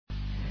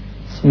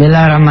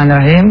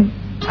Bismillahirrahmanirrahim.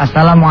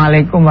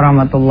 Assalamualaikum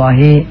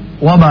warahmatullahi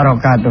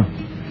wabarakatuh.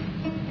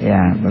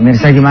 Ya,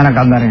 pemirsa gimana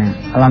kabarnya?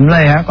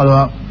 Alhamdulillah ya,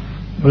 kalau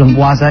belum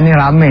puasa nih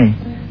rame.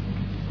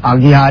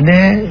 Pagi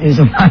ada,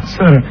 isu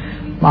Mansur,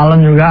 malam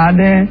juga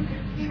ada,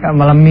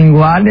 malam Minggu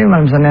ada,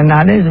 malam Senin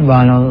ada,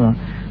 subhanallah.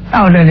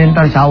 Nah udah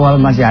ntar Syawal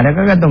masih ada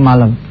kagak tuh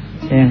malam?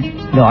 Ya,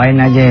 doain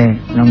aja,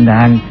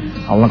 mudah-mudahan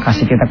Allah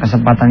kasih kita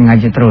kesempatan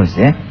ngaji terus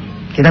ya.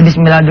 Kita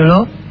bismillah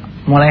dulu.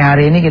 Mulai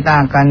hari ini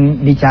kita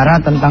akan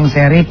bicara tentang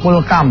seri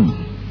Pulang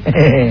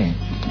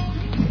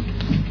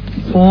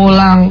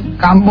Pulang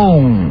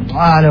Kampung.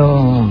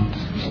 Waduh,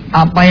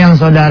 apa yang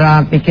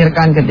saudara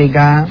pikirkan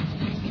ketika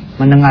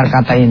mendengar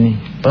kata ini?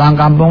 Pulang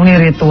kampung ini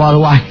ritual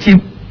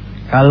wajib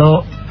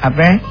kalau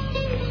apa?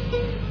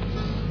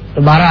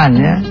 Lebaran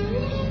ya.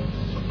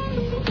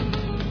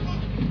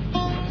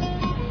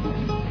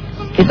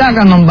 Kita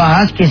akan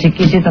membahas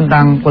kisi-kisi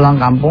tentang pulang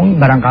kampung,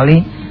 barangkali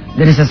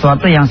dari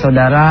sesuatu yang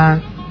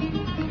saudara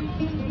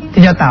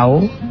tidak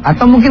tahu,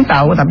 atau mungkin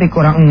tahu tapi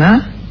kurang ngeh,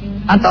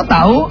 atau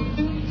tahu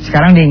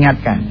sekarang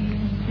diingatkan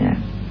ya.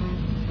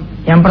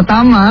 Yang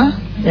pertama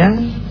ya,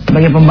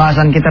 sebagai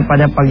pembahasan kita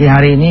pada pagi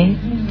hari ini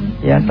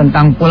ya,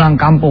 tentang pulang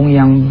kampung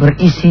yang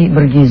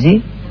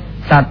bergizi.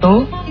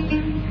 Satu,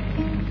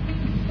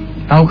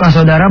 tahukah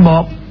saudara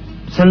bahwa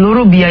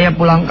seluruh biaya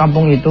pulang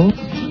kampung itu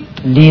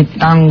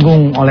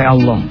ditanggung oleh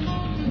Allah?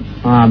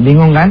 Nah,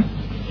 bingung kan?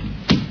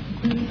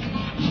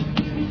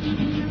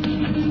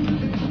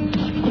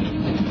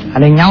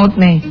 Ada yang nyaut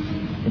nih,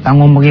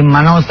 ditanggung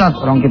bagaimana Ustaz?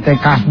 Orang kita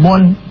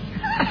kasbon.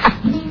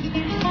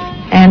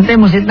 Ente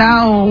mesti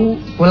tahu,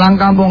 pulang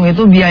kampung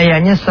itu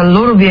biayanya,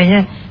 seluruh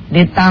biayanya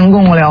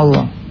ditanggung oleh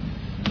Allah.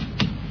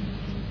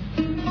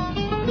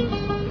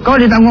 Kau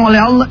ditanggung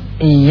oleh Allah?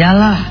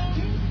 Iyalah.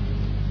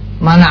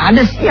 Mana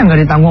ada sih yang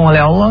gak ditanggung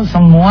oleh Allah?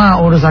 Semua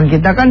urusan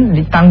kita kan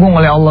ditanggung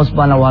oleh Allah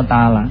Subhanahu wa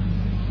Ta'ala.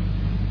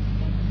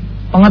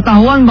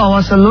 Pengetahuan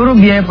bahwa seluruh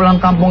biaya pulang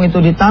kampung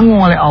itu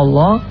ditanggung oleh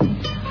Allah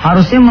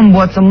harusnya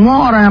membuat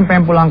semua orang yang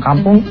pengen pulang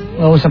kampung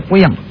gak usah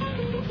puyeng,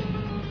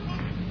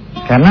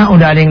 karena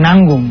udah ada yang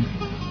nanggung.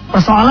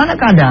 Persoalannya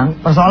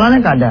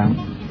kadang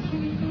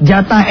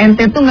jatah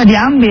ente tuh gak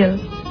diambil.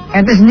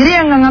 Ente sendiri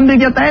yang gak ngambil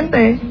jatah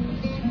ente.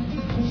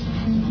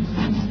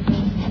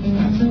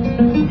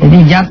 Jadi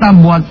jatah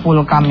buat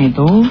pulkam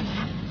itu,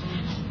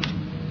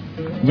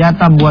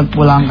 jatah buat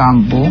pulang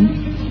kampung,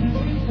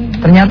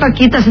 ternyata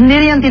kita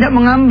sendiri yang tidak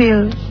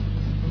mengambil.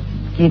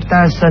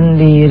 Kita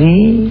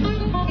sendiri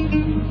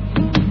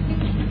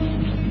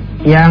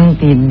yang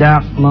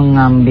tidak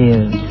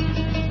mengambil.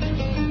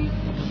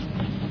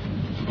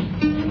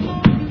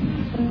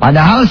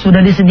 Padahal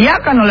sudah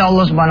disediakan oleh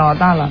Allah Subhanahu wa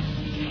Ta'ala.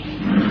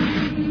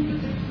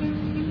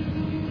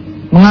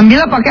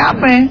 Mengambilnya pakai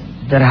apa?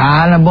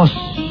 Sederhana bos,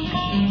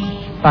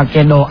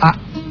 pakai doa.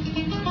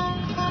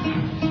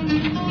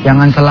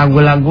 Jangan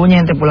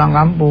selagu-lagunya ente pulang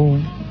kampung.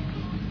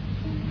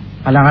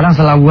 Kadang-kadang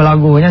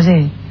selagu-lagunya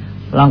sih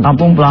pulang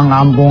kampung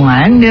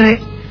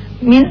diri.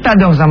 Minta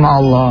dong sama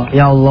Allah,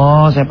 ya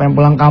Allah saya pengen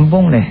pulang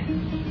kampung deh.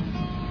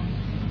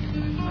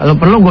 Kalau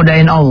perlu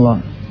godain Allah.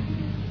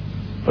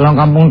 Pulang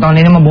kampung tahun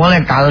ini mah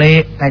boleh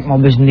kali naik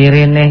mobil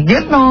sendiri nih,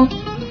 gitu.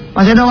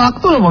 Masih ada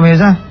waktu loh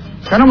pemirsa.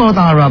 Sekarang baru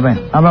tanggal berapa ya?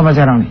 Apa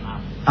sekarang nih?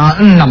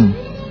 Tanggal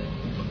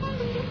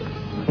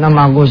 6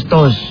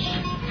 Agustus.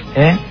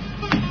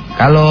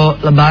 Kalau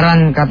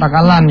lebaran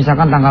katakanlah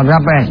misalkan tanggal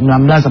berapa ya?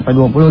 19 sampai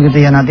 20 gitu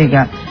ya, nanti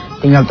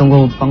tinggal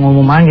tunggu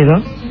pengumuman gitu.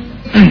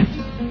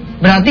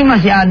 Berarti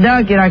masih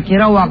ada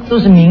kira-kira waktu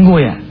seminggu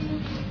ya.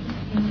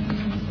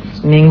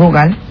 Seminggu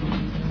kan.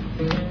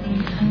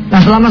 Nah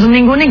selama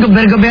seminggu ini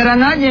geber-geberan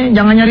aja.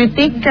 Jangan nyari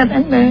tiket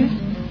ente.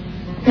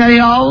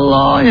 Nyari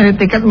Allah, nyari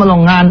tiket malah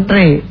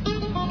ngantri.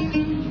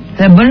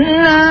 Ya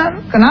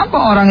benar. Kenapa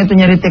orang itu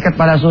nyari tiket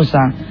pada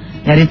susah?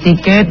 Nyari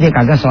tiket dia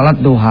kagak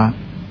sholat duha.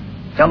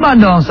 Coba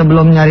dong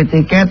sebelum nyari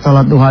tiket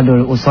sholat duha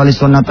dulu. Usolli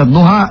sunnatul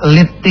duha,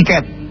 lead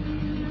tiket.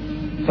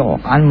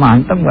 Kan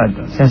mantep gak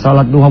tuh? Saya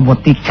sholat duha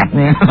buat tiket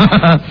nih.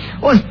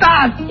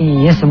 Ustaz,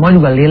 iya semua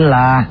juga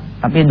lillah,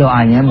 tapi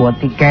doanya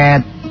buat tiket.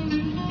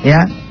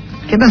 Ya,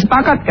 kita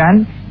sepakat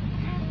kan?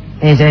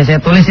 Nih saya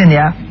tulisin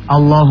ya.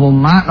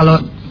 Allahumma, kalau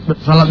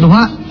sholat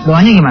duha,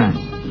 doanya gimana?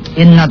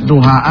 Inna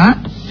duha'a,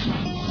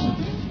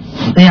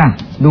 ya,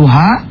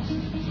 duha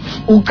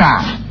uka.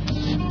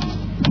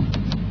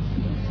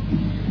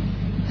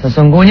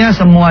 Sesungguhnya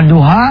semua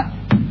duha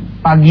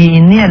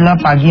pagi ini adalah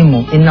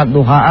pagimu. Inna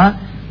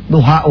duha'a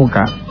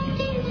duhauka.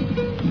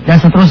 Dan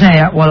seterusnya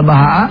ya, wal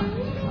baha'a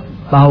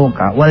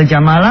bahuka, wal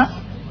jamala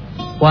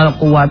wal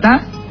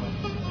quwata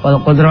wal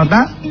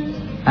qudrata.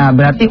 Nah,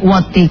 berarti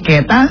wat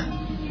tiketa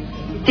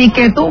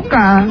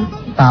tiketuka.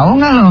 Tahu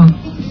nggak lo?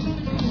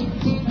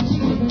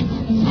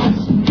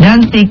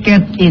 Dan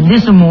tiket ini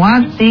semua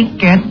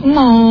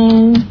tiketmu.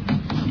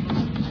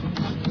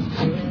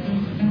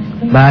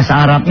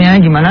 Bahasa Arabnya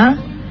gimana?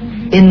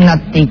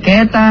 Innat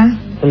tiketa.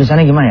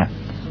 Tulisannya gimana ya?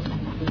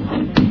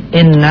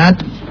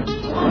 Innat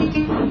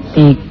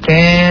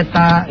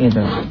tiketa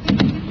gitu.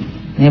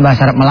 Ini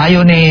bahasa Arab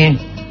Melayu nih.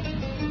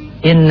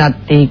 Inna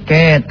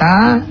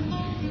tiketa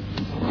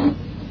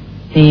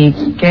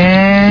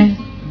tiket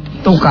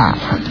tukar.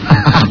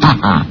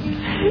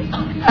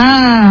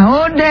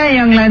 Udah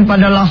yang lain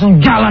pada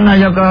langsung jalan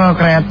aja ke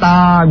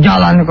kereta,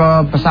 jalan ke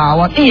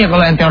pesawat. Iya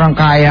kalau ente orang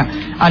kaya,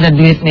 ada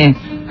duit nih.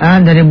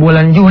 Dari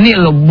bulan Juni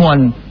lo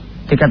bon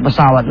tiket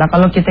pesawat. Lah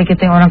kalau kita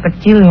orang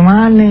kecil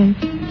gimana?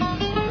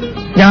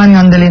 Jangan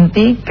ngandelin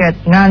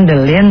tiket,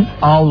 ngandelin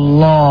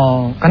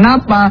Allah.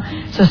 Kenapa?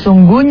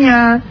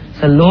 Sesungguhnya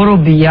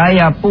seluruh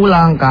biaya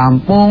pulang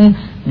kampung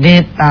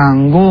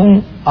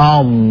ditanggung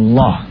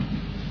Allah.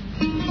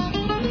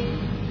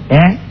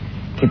 Ya,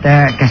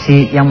 kita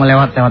kasih yang mau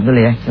lewat dulu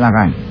ya,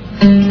 silakan.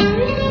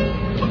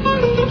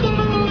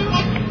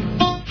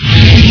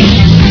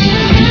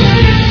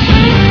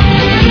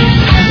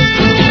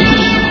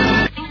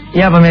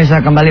 Ya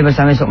pemirsa, kembali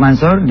bersama Yusuf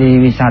Mansur di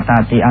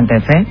Wisata Ti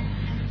Antv.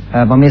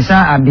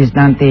 Pemirsa, habis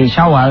nanti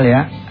Syawal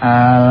ya,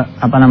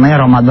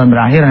 Ramadan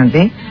berakhir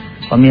nanti.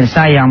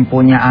 Pemirsa yang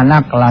punya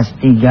anak kelas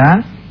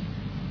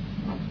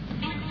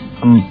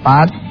 3,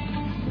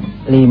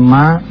 4, 5, 6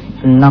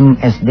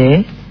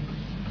 SD,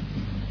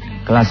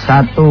 kelas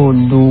 1,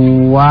 2,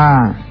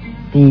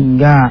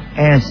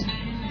 3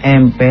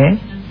 SMP,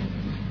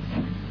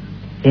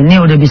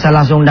 ini udah bisa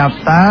langsung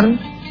daftar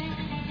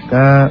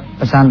ke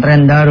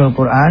pesantren Darul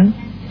Quran.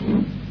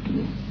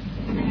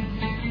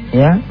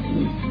 Ya.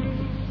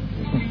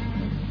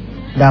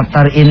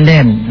 Daftar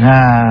inden.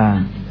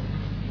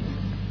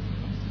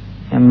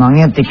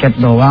 Emangnya tiket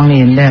doang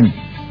nih inden.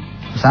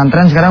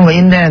 Pesantren sekarang gak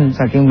inden,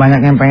 saking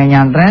banyak yang pengen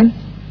nyantren.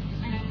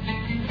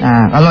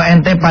 Nah, kalau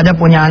ente pada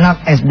punya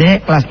anak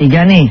SD kelas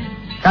 3 nih,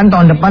 kan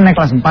tahun depan naik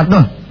kelas 4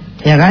 tuh,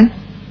 ya kan?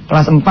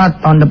 Kelas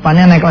 4 tahun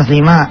depannya naik kelas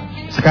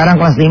 5. Sekarang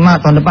kelas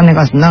 5, tahun depan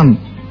naik kelas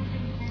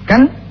 6.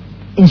 Kan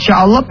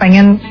insya Allah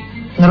pengen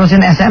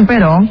nerusin SMP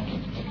dong.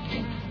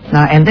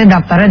 Nah, ente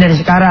daftarnya dari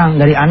sekarang,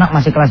 dari anak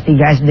masih kelas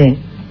 3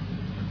 SD.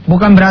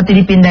 Bukan berarti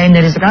dipindahin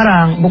dari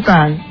sekarang,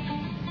 bukan.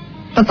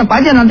 Tetap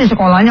aja nanti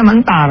sekolahnya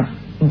mentar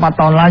 4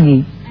 tahun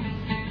lagi.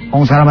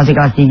 Sekarang masih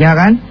kelas 3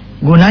 kan.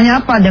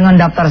 Gunanya apa dengan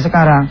daftar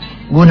sekarang?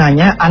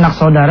 Gunanya anak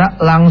saudara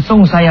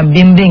langsung saya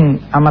bimbing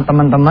sama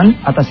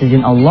teman-teman atas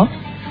izin Allah,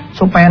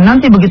 supaya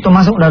nanti begitu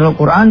masuk Darul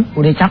Quran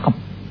udah cakep.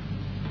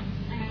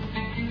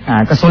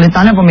 Nah,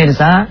 kesulitannya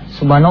pemirsa,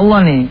 subhanallah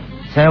nih,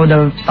 saya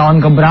udah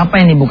tahun keberapa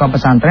ini buka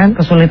pesantren.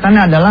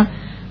 Kesulitannya adalah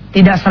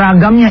tidak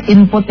seragamnya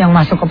input yang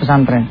masuk ke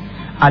pesantren.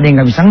 Ada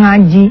yang gak bisa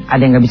ngaji, ada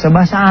yang gak bisa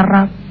bahasa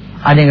Arab,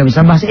 ada yang gak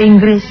bisa bahasa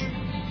Inggris,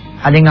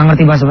 ada yang gak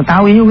ngerti bahasa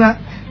Betawi juga.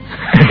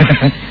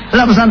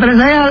 Lah pesantren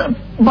saya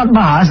 4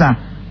 bahasa.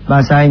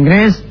 Bahasa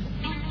Inggris,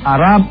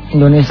 Arab,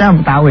 Indonesia,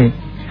 Betawi.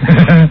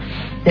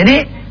 Jadi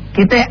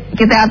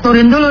kita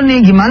aturin dulu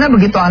nih, gimana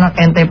begitu anak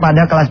ente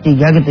pada kelas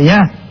 3 gitu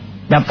ya,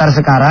 daftar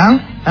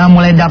sekarang.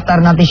 Mulai daftar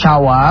nanti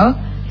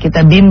Syawal,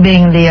 kita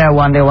bimbing dia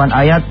one day one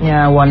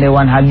ayatnya, one day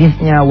one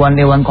hadisnya, one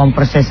day one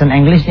conversation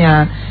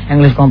Englishnya,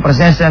 English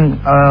conversation,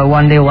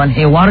 one day one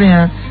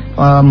hewarnya,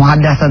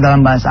 muhadasa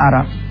dalam bahasa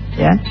Arab,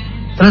 ya.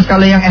 Terus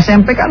kalau yang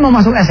SMP kan mau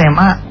masuk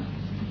SMA,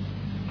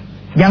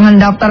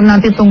 jangan daftar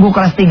nanti tunggu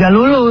kelas 3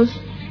 lulus.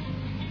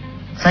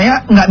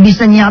 Saya nggak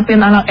bisa nyiapin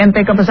anak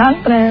ente ke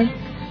pesantren,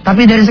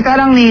 tapi dari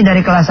sekarang nih,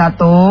 dari kelas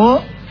 1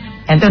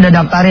 ente udah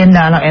daftarin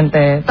dah anak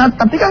ente.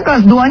 Tapi kan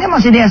kelas 2-nya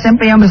masih di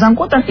SMP yang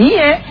bersangkutan.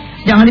 Iya.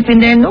 Jangan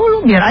dipindahin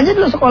dulu, biar aja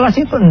dulu sekolah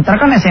situ. Ntar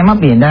kan SMA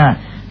pindah.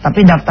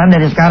 Tapi daftar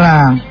dari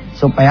sekarang.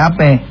 Supaya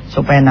apa?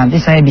 Supaya nanti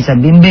saya bisa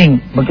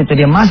bimbing. Begitu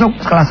dia masuk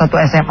kelas 1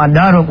 SMA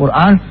Darul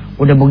Quran,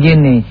 udah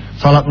begini.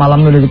 Sholat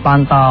malamnya udah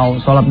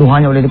dipantau, sholat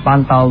duhanya udah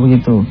dipantau,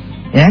 begitu.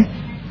 Ya.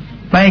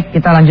 Baik,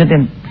 kita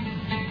lanjutin.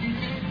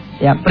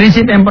 Ya,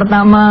 prinsip yang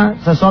pertama,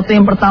 sesuatu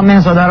yang pertama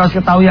yang saudara harus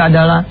ketahui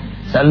adalah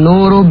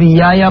seluruh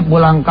biaya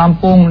pulang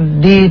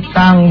kampung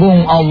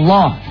ditanggung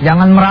Allah.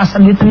 Jangan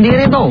merasa duit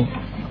sendiri tuh.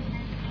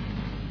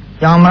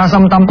 Jangan merasa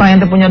mentang-mentang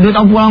ente punya duit,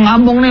 pulang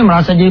kampung nih,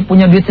 merasa jadi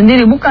punya duit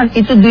sendiri. Bukan,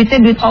 itu duitnya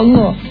duit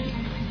Allah.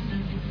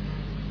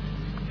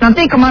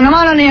 Nanti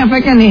kemana-mana nih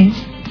efeknya nih.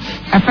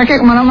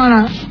 Efeknya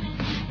kemana-mana.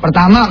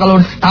 Pertama,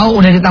 kalau tahu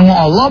udah ditanggung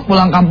Allah,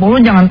 pulang kampung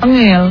lu jangan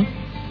tengil.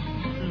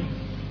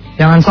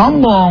 Jangan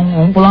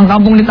sombong. Pulang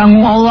kampung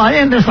ditanggung Allah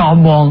aja ente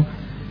sombong.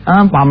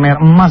 Pamer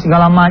emas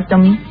segala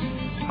macam,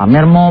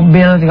 pamer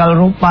mobil segala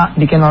rupa,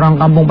 bikin orang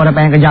kampung pada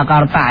pengen ke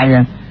Jakarta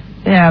aja.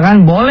 Ya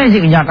kan, boleh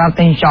sih ke Jakarta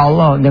insya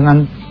Allah,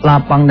 dengan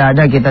lapang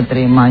dada kita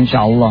terima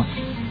insya Allah.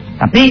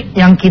 Tapi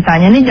yang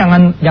kitanya nih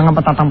jangan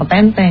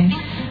petantang-petenteng.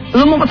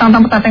 Lu mau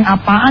petantang-petenteng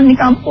apaan di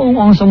kampung?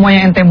 Orang semua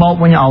yang ente bawa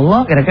punya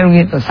Allah, kira-kira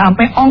begitu.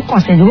 Sampai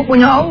ongkosnya juga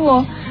punya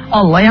Allah.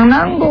 Allah yang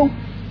nanggung.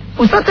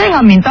 Ustaz, saya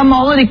nggak minta,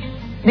 mau Allah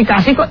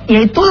dikasih kok.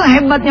 Ya itulah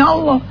hebatnya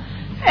Allah.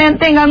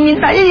 Ente nggak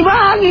minta aja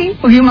dibagi.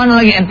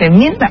 Bagaimana lagi ente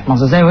minta?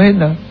 Maksud saya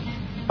begitu.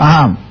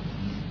 Paham?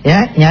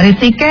 Ya, nyari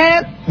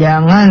tiket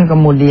jangan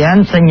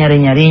kemudian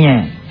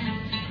senyari-nyarinya.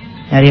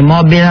 Nyari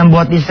mobil yang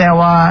buat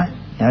disewa,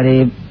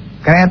 nyari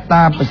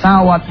kereta,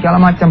 pesawat,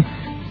 segala macam.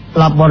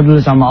 Lapor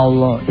dulu sama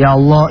Allah. Ya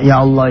Allah, ya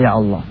Allah, ya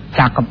Allah.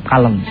 Cakep,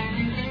 kalem.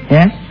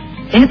 Ya.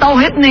 Ini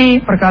tauhid nih,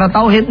 perkara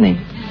tauhid nih.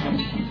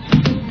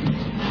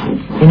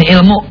 Ini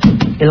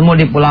ilmu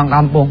di pulang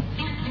kampung.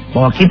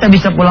 bahwa kita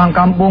bisa pulang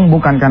kampung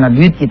bukan karena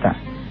duit kita.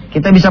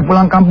 Kita bisa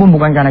pulang kampung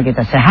bukan karena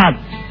kita sehat.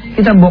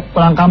 Kita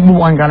pulang kampung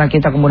bukan karena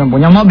kita kemudian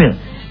punya mobil.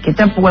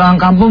 Kita pulang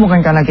kampung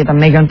bukan karena kita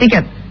megang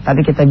tiket.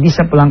 Tapi kita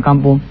bisa pulang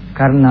kampung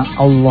karena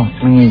Allah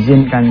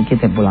mengizinkan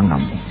kita pulang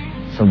kampung.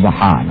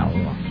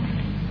 Subhanallah.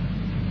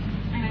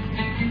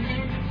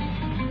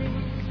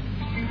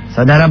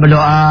 Saudara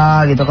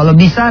berdoa gitu. Kalau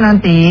bisa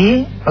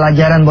nanti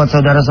pelajaran buat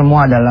saudara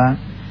semua adalah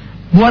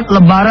buat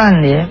lebaran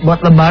ya,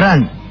 buat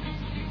lebaran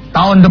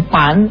tahun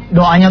depan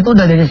doanya tuh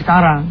udah dari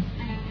sekarang.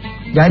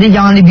 Jadi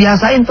jangan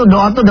dibiasain tuh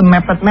doa tuh udah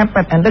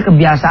mepet-mepet. Ente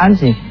kebiasaan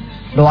sih.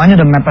 Doanya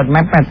udah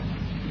mepet-mepet.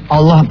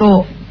 Allah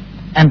tuh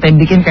ente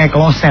bikin kayak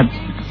kloset.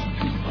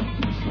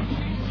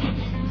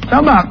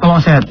 Coba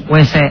kloset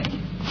WC.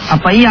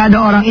 Apa iya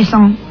ada orang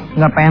iseng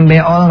nggak pengen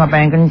beol, nggak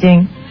pengen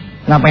kencing,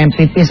 nggak pengen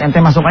pipis, ente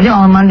masuk aja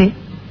kamar mandi.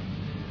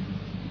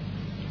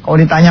 Kalau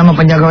ditanya sama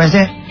penjaga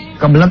WC,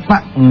 kebelet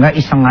pak? Enggak,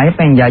 iseng aja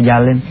pengen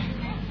jajalin.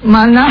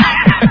 Mana?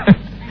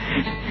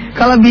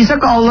 Kalau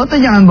bisa ke Allah tuh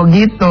jangan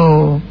begitu.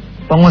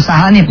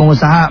 Pengusaha nih,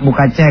 pengusaha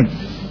buka cek.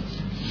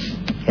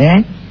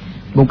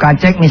 Buka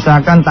cek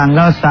misalkan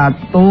tanggal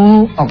 1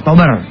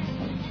 Oktober.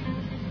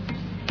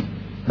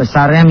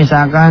 Besarnya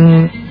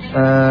misalkan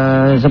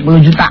 10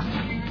 juta.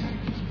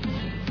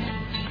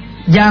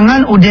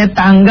 Jangan udah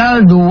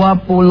tanggal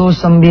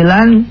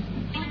 29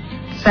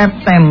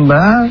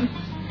 September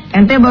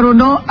ente baru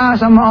doa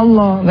sama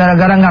Allah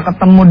gara-gara gak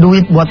ketemu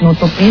duit buat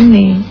nutup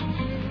ini.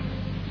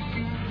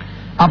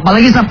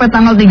 Apalagi sampai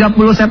tanggal 30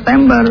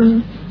 September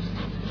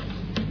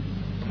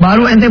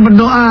baru ente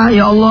berdoa,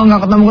 ya Allah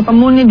gak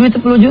ketemu-ketemu nih duit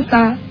 10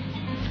 juta.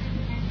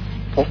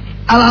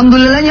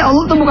 Alhamdulillahnya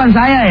Allah tuh bukan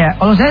saya ya.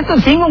 Kalau saya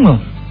tersinggung loh.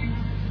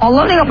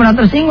 Allah nih gak pernah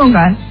tersinggung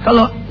kan.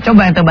 Kalau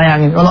coba ente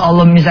bayangin, kalau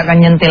Allah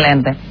misalkan nyentil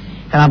ente,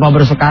 kenapa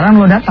baru sekarang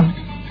lo datang?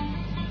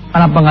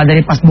 Kenapa gak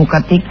dari pas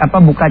buka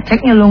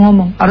ceknya lo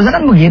ngomong? Harusnya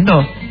kan begitu.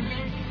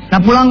 Nah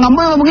pulang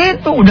kampung lo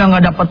begitu, udah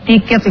gak dapet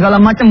tiket segala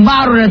macam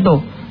baru deh tuh.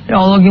 Ya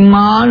Allah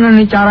gimana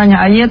nih caranya?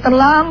 Aja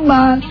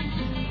terlambat.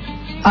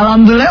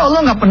 Alhamdulillah Allah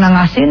gak pernah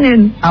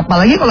ngasinin.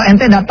 Apalagi kalau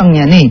ente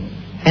datangnya nih,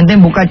 ente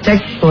buka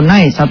cek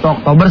tunai 1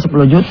 Oktober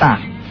 10 juta.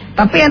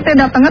 Tapi ente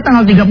datangnya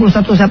tanggal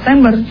 31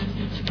 September.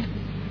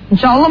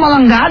 Insya Allah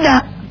malah gak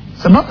ada.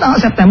 Sebab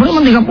tanggal September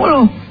cuma 30.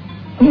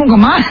 Mau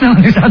kemana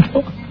nanti 1?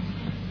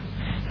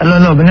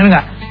 Lo bener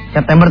gak?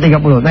 September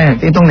 30. Nih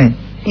hitung nih.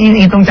 Ini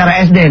hitung cara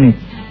SD nih.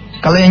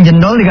 Kalau yang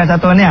jendol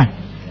 31-an ya,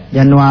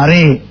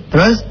 Januari,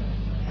 terus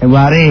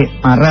Februari,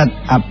 Maret,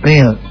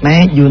 April,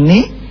 Mei,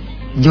 Juni,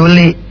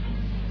 Juli,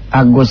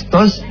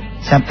 Agustus,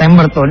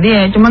 September tuh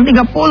dia cuma 30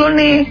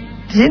 nih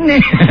di sini.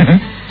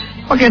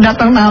 Oke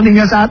datang tanggal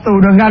 31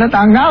 udah nggak ada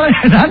tanggal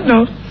ya satu.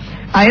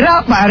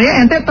 Akhirnya apa? Akhirnya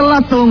ente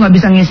telat tuh nggak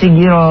bisa ngisi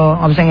giro,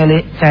 nggak bisa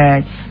cek.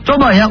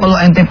 Coba ya kalau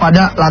ente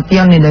pada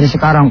latihan nih dari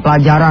sekarang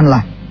pelajaran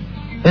lah.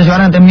 Terus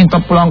sekarang ente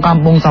minta pulang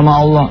kampung sama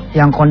Allah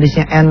yang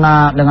kondisinya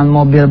enak dengan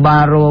mobil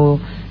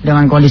baru,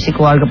 dengan kondisi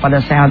keluarga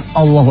pada sehat.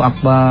 Allahu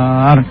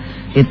Akbar.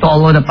 Itu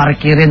Allah udah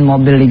parkirin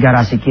mobil di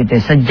garasi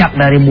kita sejak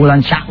dari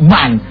bulan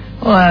Syakban.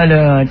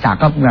 Waduh,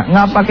 cakep nggak?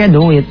 Nggak pakai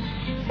duit,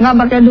 nggak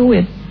pakai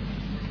duit.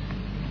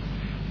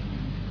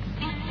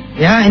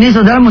 Ya, ini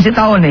saudara mesti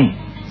tahu nih,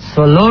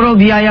 seluruh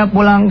biaya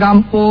pulang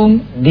kampung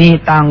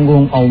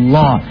ditanggung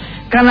Allah.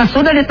 Karena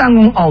sudah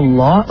ditanggung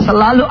Allah,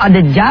 selalu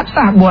ada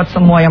jatah buat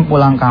semua yang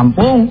pulang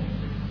kampung.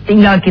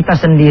 Tinggal kita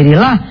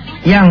sendirilah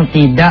yang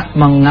tidak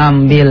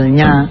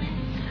mengambilnya.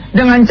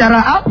 Dengan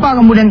cara apa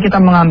kemudian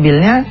kita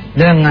mengambilnya?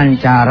 Dengan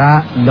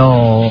cara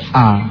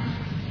doa.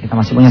 Kita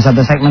masih punya satu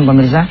segmen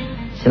pemirsa.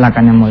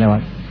 Silakan yang mau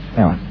lewat.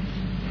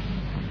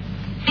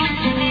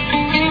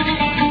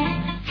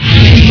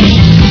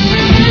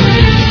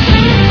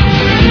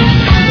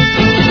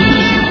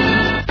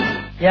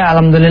 Ya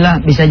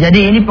alhamdulillah bisa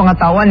jadi ini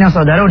pengetahuan yang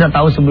saudara udah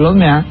tahu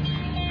sebelumnya.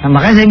 Nah,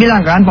 makanya saya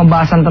bilang kan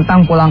pembahasan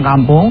tentang pulang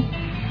kampung.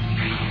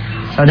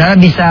 Saudara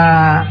bisa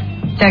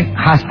cek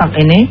hashtag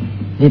ini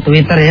di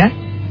Twitter ya.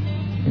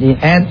 Di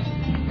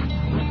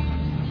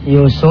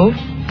 @Yusuf_Mansur.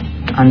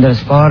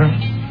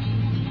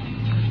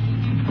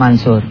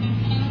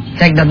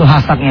 Cek dah tuh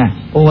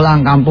hashtagnya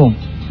pulang kampung.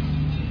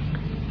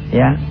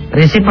 Ya,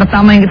 prinsip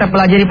pertama yang kita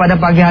pelajari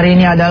pada pagi hari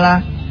ini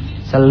adalah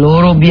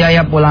seluruh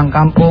biaya pulang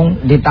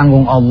kampung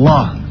ditanggung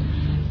Allah.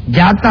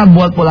 Jatah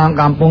buat pulang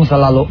kampung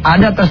selalu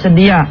ada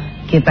tersedia.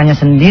 Kitanya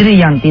sendiri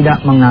yang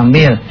tidak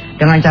mengambil.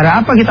 Dengan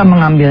cara apa kita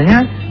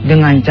mengambilnya?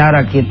 Dengan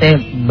cara kita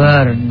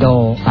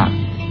berdoa.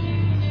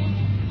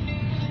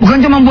 Bukan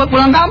cuma buat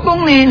pulang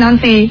kampung nih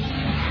nanti.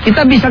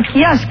 Kita bisa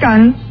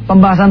kiaskan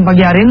pembahasan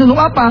pagi hari ini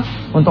untuk apa?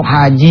 Untuk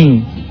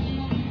haji.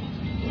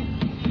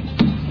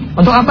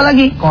 Untuk apa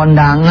lagi?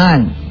 Kondangan.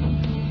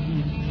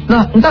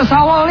 Nah, entar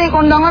Syawal nih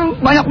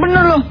kondangan banyak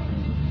bener loh.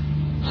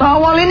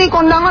 Syawal ini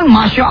kondangan,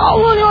 Masya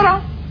Allah nih orang.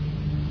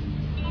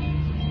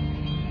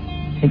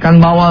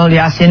 Ikan bawal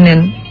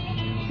diasinin,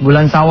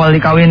 bulan Syawal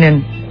dikawinin.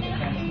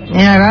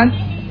 Iya kan?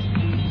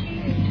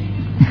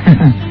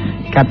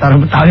 Kata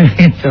orang Betawi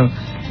itu.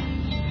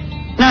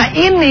 Nah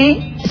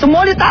ini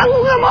semua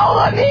ditanggung sama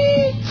Allah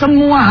nih.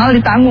 Semua hal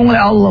ditanggung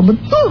oleh Allah.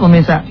 Betul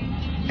pemirsa.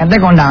 ente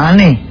kondangan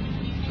nih.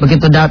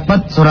 Begitu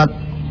dapat surat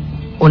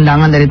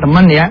undangan dari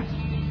teman ya,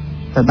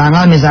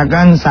 tanggal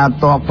misalkan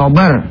 1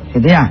 Oktober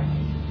gitu ya,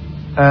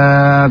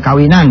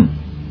 kawinan.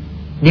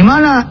 Di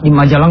mana? Di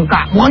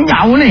Majalengka. Bukan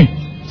jauh nih.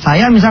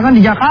 Saya misalkan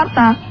di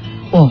Jakarta.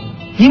 Oh,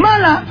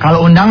 gimana?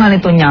 Kalau undangan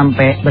itu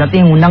nyampe,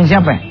 berarti yang undang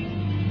siapa?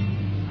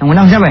 Yang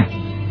undang siapa?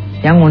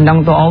 Yang undang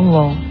tuh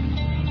Allah.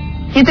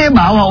 Kita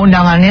bawa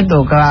undangan itu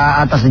ke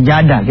atas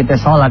sejadah, kita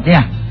sholat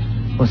ya.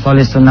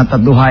 Usolli sunat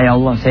duha, ya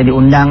Allah, saya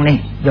diundang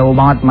nih, jauh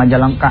banget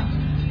Majalengka.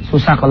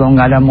 Susah kalau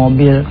nggak ada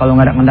mobil, kalau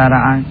nggak ada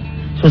kendaraan.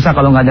 Susah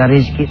kalau nggak ada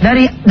rezeki.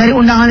 Dari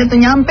undangan itu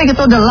nyampe,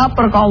 kita udah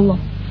lapor ke Allah.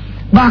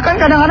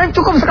 Bahkan kadang-kadang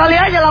cukup sekali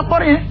aja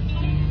lapornya.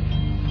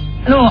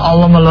 Loh,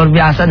 Allah luar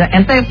biasa. Dan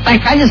ente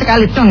tag aja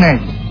sekali, ceng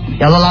ya.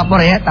 Ya Allah lapor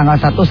ya, tanggal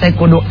 1 saya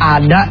kudu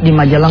ada di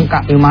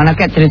Majalengka. Gimana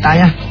kayak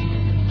ceritanya?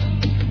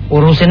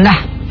 Urusin dah.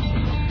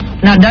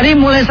 Nah, dari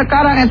mulai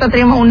sekarang ente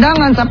terima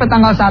undangan sampai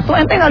tanggal 1,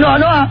 ente nggak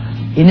doa-doa.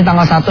 Ini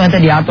tanggal 1 ente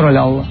diatur oleh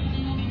Allah.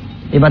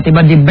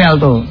 Tiba-tiba di bel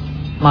tuh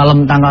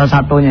malam tanggal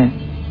 1-nya.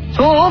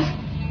 Suf,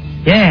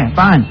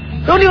 pan.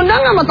 Lu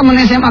diundang sama temen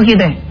SMA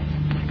kita?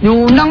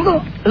 Diundang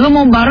tuh, lu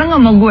mau bareng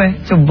sama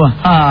gue?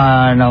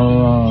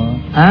 Subhanallah.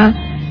 Hah?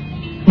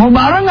 Mau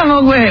bareng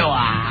sama gue?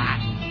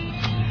 Wah.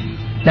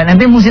 Dan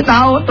nanti mesti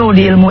tahu tuh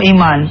di ilmu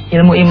iman.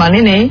 Ilmu iman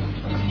ini,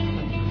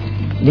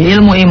 di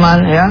ilmu iman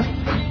ya,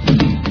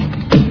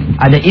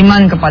 ada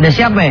iman kepada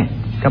siapa ya?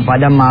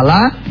 Kepada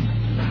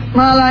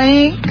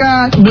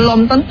malaikat.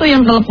 Belum tentu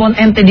yang telepon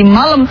ente di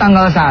malam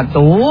tanggal 1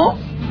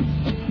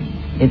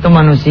 itu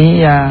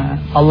manusia.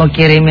 Allah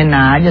kirimin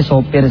aja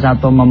sopir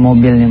satu sama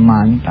mobilnya,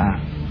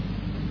 mantap.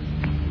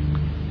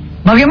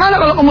 Bagaimana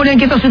kalau kemudian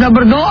kita sudah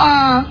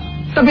berdoa,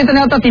 tapi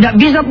ternyata tidak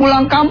bisa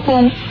pulang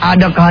kampung?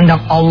 Ada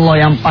kehendak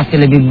Allah yang pasti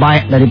lebih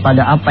baik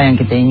daripada apa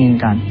yang kita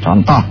inginkan.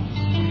 Contoh,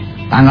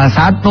 tanggal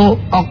 1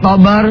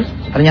 Oktober,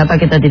 ternyata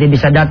kita tidak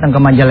bisa datang ke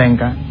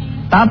Majalengka.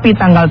 Tapi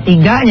tanggal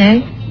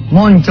 3-nya,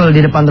 muncul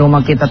di depan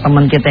rumah kita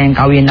teman kita yang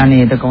kawinan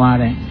itu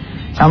kemarin.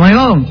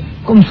 Assalamualaikum.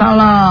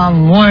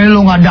 Waalaikumsalam. Woi,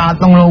 lu gak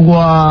datang lu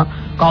gua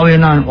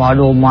kawinan.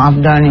 Waduh, maaf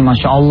dah nih,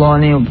 Masya Allah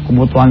nih,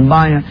 kebutuhan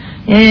banyak.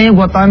 Iya,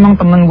 gua tau emang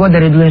temen gua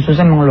dari dulu yang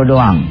susah emang lu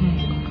doang.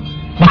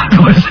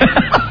 Bagus.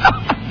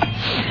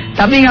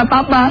 Tapi gak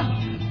apa-apa.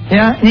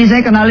 Ya, ini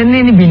saya kenalin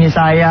nih, ini bini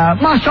saya.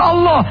 Masya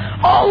Allah,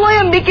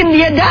 Allah yang bikin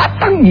dia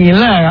datang.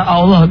 Gila ya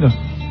Allah tuh.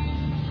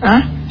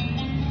 Hah?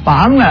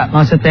 Paham gak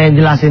maksudnya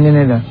jelasin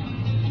ini tuh?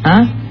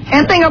 Hah?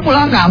 Ente gak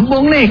pulang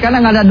kampung nih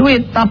karena gak ada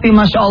duit. Tapi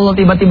Masya Allah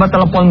tiba-tiba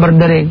telepon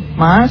berdering.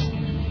 Mas,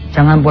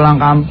 jangan pulang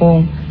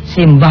kampung.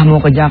 Simbah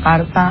mau ke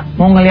Jakarta,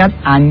 mau ngelihat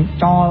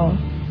Ancol.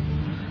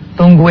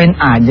 Tungguin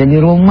aja di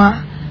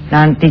rumah.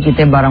 Nanti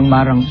kita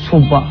bareng-bareng.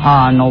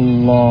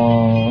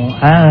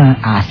 Subhanallah.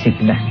 Asik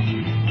dah.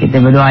 Kita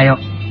berdoa yuk.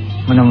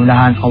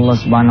 Mudah-mudahan Allah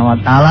Subhanahu Wa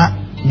Taala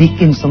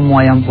bikin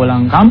semua yang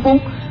pulang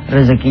kampung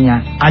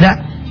rezekinya ada.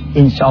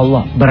 Insya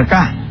Allah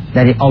berkah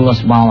dari Allah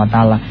Subhanahu Wa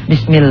Taala.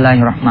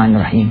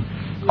 Bismillahirrahmanirrahim.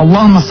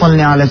 Allahumma salli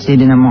ala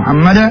Sayyidina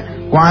Muhammad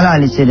wa ala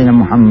ali Sayyidina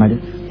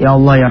Muhammad. Ya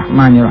Allah ya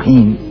Rahman ya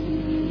Rahim.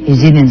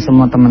 Izinin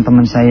semua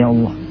teman-teman saya ya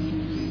Allah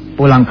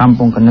pulang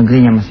kampung ke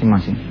negerinya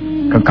masing-masing,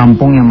 ke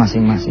kampungnya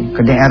masing-masing,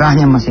 ke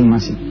daerahnya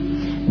masing-masing.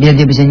 Biar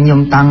dia bisa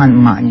nyium tangan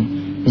emaknya,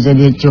 bisa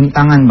dia cium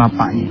tangan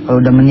bapaknya. Kalau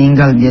udah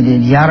meninggal dia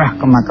ziarah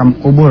ke makam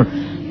kubur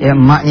ya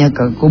emaknya,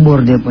 ke kubur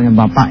dia punya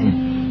bapaknya.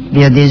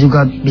 Biar dia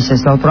juga bisa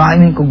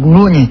silaturahmi ke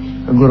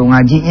gurunya, ke guru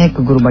ngajinya,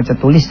 ke guru baca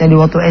tulisnya di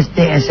waktu SD,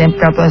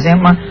 SMP atau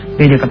SMA.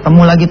 Biar dia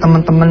ketemu lagi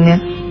teman-temannya.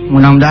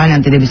 Mudah-mudahan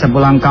yang tidak bisa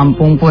pulang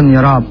kampung pun ya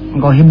Rabb,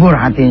 Engkau hibur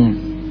hatinya.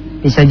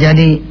 Bisa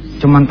jadi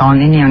cuma tahun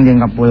ini yang dia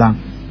nggak pulang.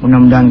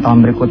 Mudah-mudahan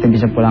tahun berikutnya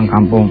bisa pulang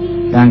kampung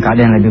dengan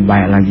keadaan yang lebih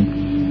baik lagi.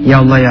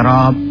 Ya Allah ya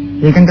Rabb,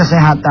 berikan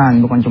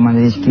kesehatan, bukan cuma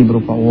rezeki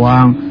berupa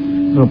uang,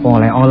 berupa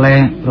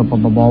oleh-oleh, berupa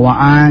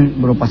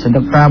pembawaan, berupa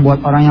sedekah buat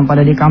orang yang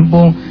pada di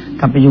kampung,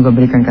 tapi juga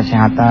berikan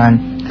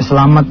kesehatan,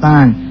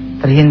 keselamatan,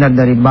 terhindar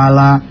dari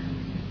bala,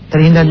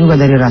 terhindar juga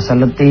dari rasa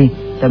letih,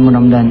 dan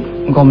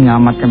mudah-mudahan Engkau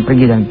menyelamatkan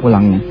pergi dan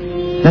pulangnya.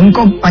 Dan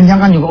Engkau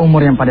panjangkan juga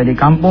umur yang pada di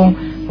kampung,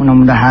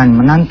 mudah-mudahan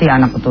menanti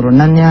anak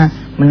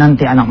keturunannya,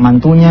 menanti anak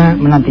mantunya,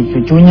 menanti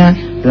cucunya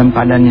dalam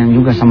keadaan yang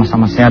juga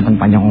sama-sama sehat dan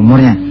panjang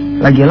umurnya.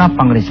 Lagi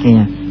lapang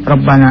rezekinya.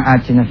 Rabbana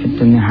atina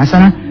fid dunya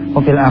hasanah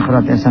wa fil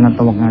akhirati hasanah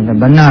wa qina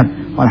adzabannar.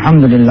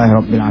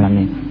 Walhamdulillahirabbil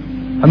alamin.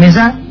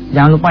 Pemirsa,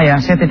 jangan lupa ya,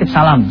 saya titip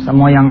salam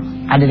semua yang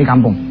ada di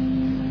kampung.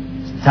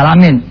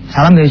 Salamin,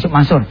 salam dari Yusuf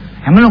Mansur.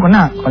 Emang lu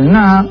kenal?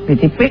 Kenal,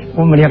 titip,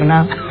 dia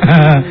kenal.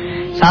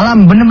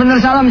 Salam, bener-bener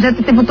salam, saya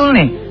titip betul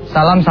nih.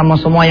 Salam sama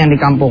semua yang di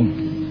kampung.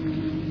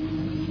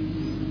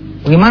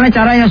 Bagaimana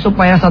caranya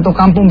supaya satu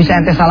kampung bisa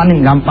ente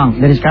salamin? Gampang,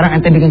 dari sekarang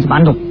ente bikin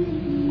spanduk.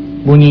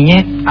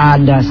 Bunyinya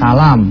ada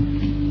salam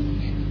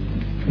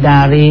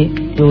dari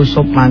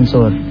Yusuf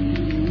Mansur.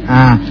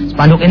 Nah,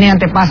 spanduk ini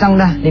ente pasang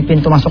dah di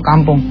pintu masuk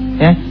kampung,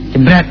 ya,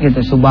 jebret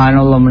gitu.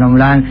 Subhanallah,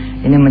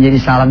 mudah-mudahan ini menjadi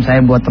salam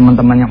saya buat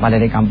teman-teman yang pada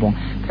di kampung.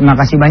 Terima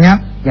kasih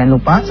banyak. Jangan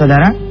lupa,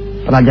 saudara,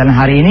 pelajaran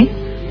hari ini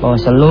bahwa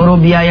seluruh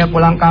biaya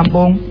pulang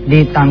kampung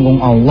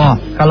ditanggung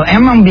Allah. Kalau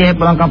emang biaya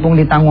pulang kampung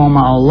ditanggung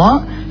sama Allah,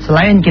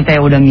 selain kita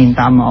yang udah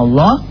minta sama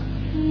Allah,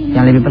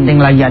 yang lebih penting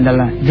lagi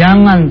adalah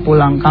jangan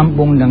pulang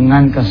kampung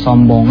dengan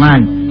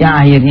kesombongan, yang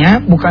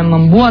akhirnya bukan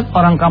membuat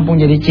orang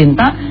kampung jadi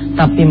cinta,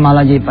 tapi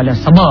malah jadi pada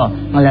sebel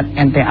melihat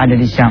ente ada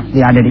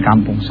di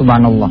kampung.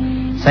 Subhanallah.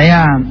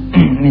 Saya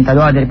minta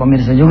doa dari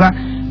pemirsa juga,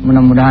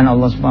 mudah-mudahan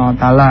Allah Subhanahu wa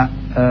taala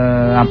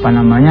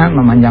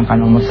memanjangkan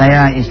umur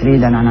saya, istri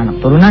dan anak-anak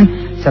turunan,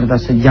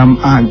 serta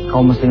sejamaah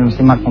kaum muslimin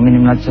muslimat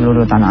mukminin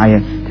seluruh tanah air.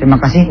 Terima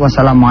kasih.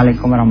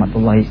 Wassalamualaikum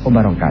warahmatullahi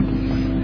wabarakatuh.